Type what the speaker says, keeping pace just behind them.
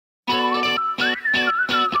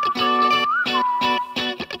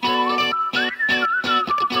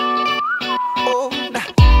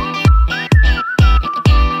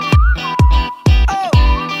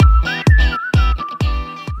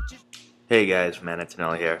guys, man,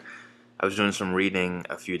 Antonelli here. I was doing some reading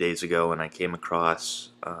a few days ago and I came across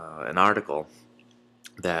an article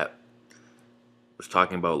that was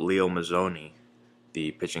talking about Leo Mazzone,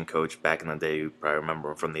 the pitching coach back in the day. You probably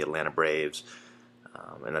remember him from the Atlanta Braves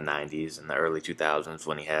in the 90s and the early 2000s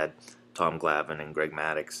when he had Tom Glavine and Greg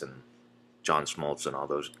Maddux and John Smoltz and all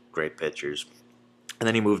those great pitchers. And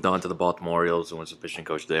then he moved on to the Baltimore Orioles and was a pitching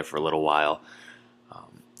coach there for a little while.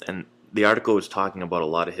 And the article was talking about a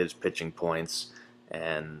lot of his pitching points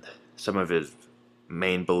and some of his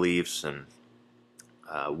main beliefs and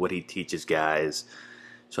what he teaches guys.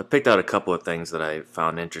 So I picked out a couple of things that I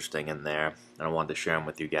found interesting in there, and I wanted to share them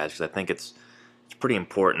with you guys because I think it's pretty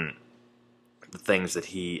important, the things that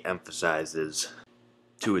he emphasizes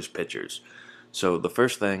to his pitchers. So the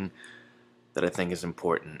first thing that I think is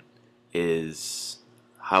important is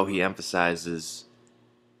how he emphasizes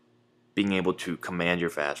being able to command your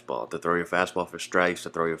fastball, to throw your fastball for strikes, to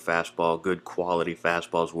throw your fastball, good quality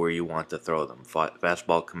fastballs where you want to throw them,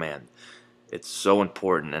 fastball command. It's so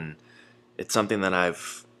important, and it's something that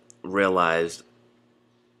I've realized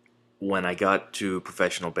when I got to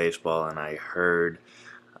professional baseball and I heard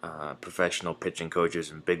professional pitching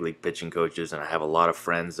coaches and big league pitching coaches, and I have a lot of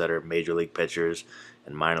friends that are major league pitchers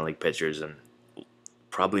and minor league pitchers, and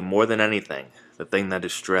probably more than anything, the thing that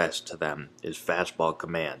is stressed to them is fastball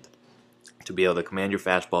command. To be able to command your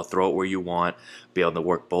fastball, throw it where you want, be able to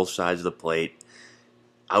work both sides of the plate,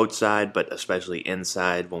 outside, but especially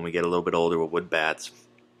inside when we get a little bit older with wood bats.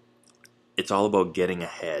 It's all about getting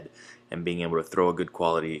ahead and being able to throw a good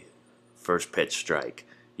quality first pitch strike.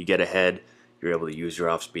 You get ahead, you're able to use your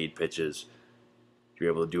off-speed pitches.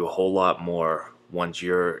 You're able to do a whole lot more once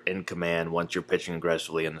you're in command, once you're pitching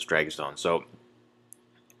aggressively in the strike zone. So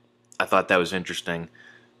I thought that was interesting.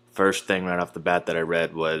 First thing right off the bat that I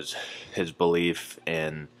read was his belief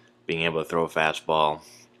in being able to throw a fastball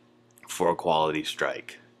for a quality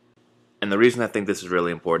strike. And the reason I think this is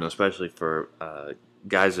really important, especially for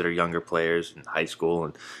guys that are younger players in high school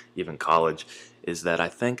and even college, is that I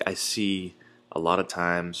think I see a lot of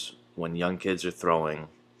times when young kids are throwing,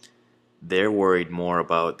 they're worried more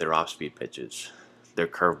about their off-speed pitches, their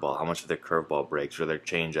curveball, how much of their curveball breaks, or their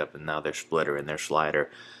changeup, and now their splitter and their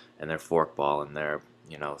slider and their forkball and their,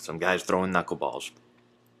 some guys throwing knuckleballs.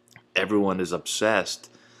 Everyone is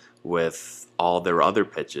obsessed with all their other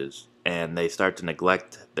pitches, and they start to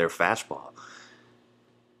neglect their fastball.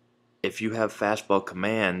 If you have fastball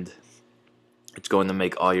command, it's going to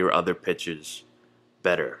make all your other pitches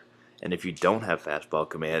better. And if you don't have fastball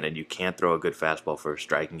command and you can't throw a good fastball for a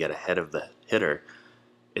strike and get ahead of the hitter,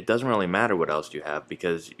 it doesn't really matter what else you have,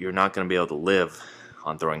 because you're not going to be able to live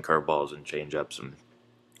on throwing curveballs and changeups and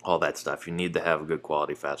all that stuff. You need to have a good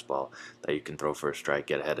quality fastball that you can throw for a strike,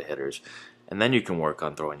 get ahead of hitters, and then you can work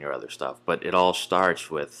on throwing your other stuff. But it all starts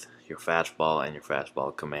with your fastball and your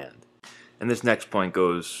fastball command. And this next point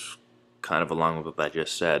goes kind of along with what I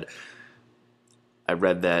just said. I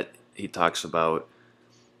read that he talks about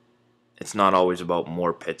it's not always about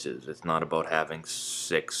more pitches. It's not about having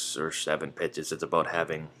 6 or 7 pitches. It's about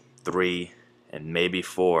having 3 and maybe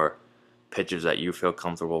 4 pitches that you feel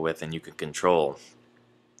comfortable with and you can control,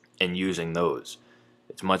 and using those.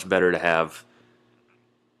 It's much better to have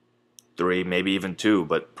 3, maybe even 2,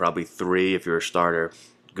 but probably 3 if you're a starter,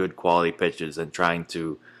 good quality pitches, than trying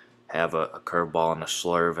to have a curveball and a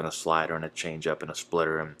slurve and a slider and a changeup and a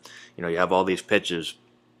splitter. And you have all these pitches,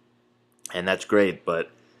 and that's great,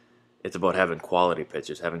 but it's about having quality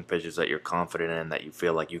pitches, having pitches that you're confident in, that you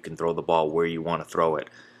feel like you can throw the ball where you want to throw it.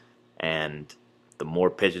 And the more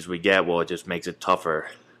pitches we get, well, it just makes it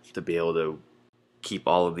tougher to be able to keep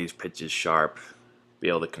all of these pitches sharp, be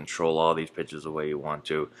able to control all these pitches the way you want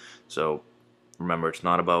to. So remember, it's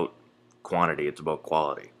not about quantity, it's about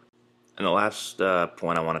quality. And the last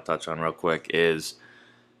point I want to touch on real quick is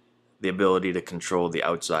the ability to control the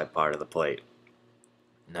outside part of the plate.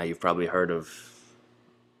 Now, you've probably heard of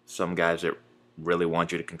some guys that really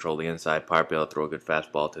want you to control the inside part, be able to throw a good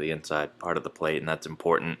fastball to the inside part of the plate, and that's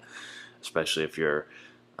important, especially if you're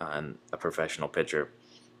a professional pitcher,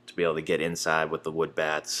 to be able to get inside with the wood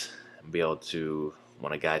bats and be able to,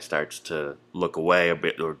 when a guy starts to look away a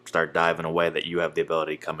bit or start diving away, that you have the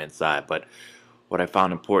ability to come inside. But what I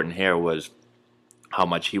found important here was how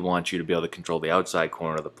much he wants you to be able to control the outside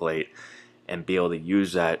corner of the plate and be able to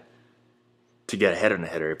use that to get ahead of the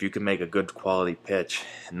hitter. If you can make a good quality pitch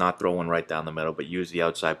and not throw one right down the middle, but use the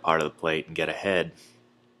outside part of the plate and get ahead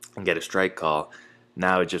and get a strike call,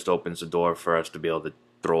 now it just opens the door for us to be able to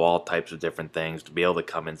throw all types of different things, to be able to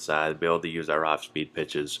come inside, to be able to use our off-speed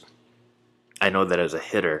pitches. I know that as a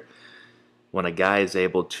hitter, when a guy is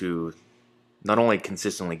able to not only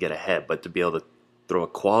consistently get ahead, but to be able to throw a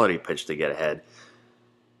quality pitch to get ahead,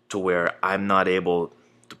 to where I'm not able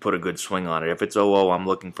to put a good swing on it. If it's 0-0, I'm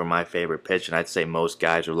looking for my favorite pitch, and I'd say most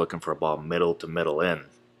guys are looking for a ball middle to middle in.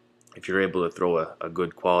 If you're able to throw a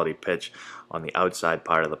good quality pitch on the outside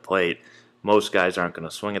part of the plate, most guys aren't going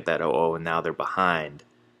to swing at that 0-0, and now they're behind.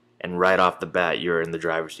 And right off the bat, you're in the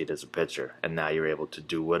driver's seat as a pitcher, and now you're able to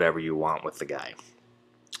do whatever you want with the guy.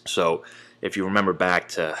 So if you remember back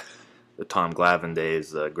to the Tom Glavine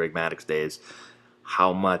days, the Greg Maddux days,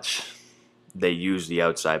 how much they use the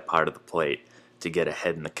outside part of the plate to get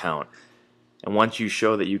ahead in the count. And once you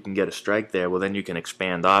show that you can get a strike there, well, then you can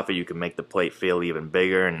expand off it. You can make the plate feel even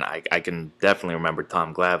bigger. And I can definitely remember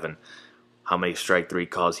Tom Glavine, how many strike three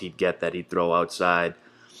calls he'd get that he'd throw outside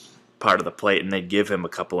part of the plate, and they'd give him a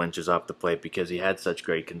couple inches off the plate because he had such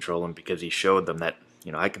great control and because he showed them that,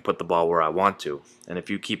 I can put the ball where I want to. And if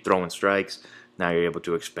you keep throwing strikes, now you're able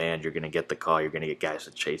to expand. You're going to get the call. You're going to get guys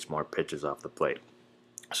to chase more pitches off the plate.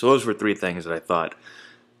 So those were three things that I thought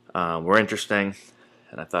were interesting,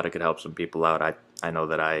 and I thought it could help some people out. I know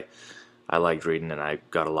that I liked reading, and I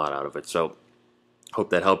got a lot out of it. So hope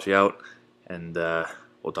that helps you out, and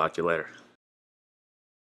we'll talk to you later.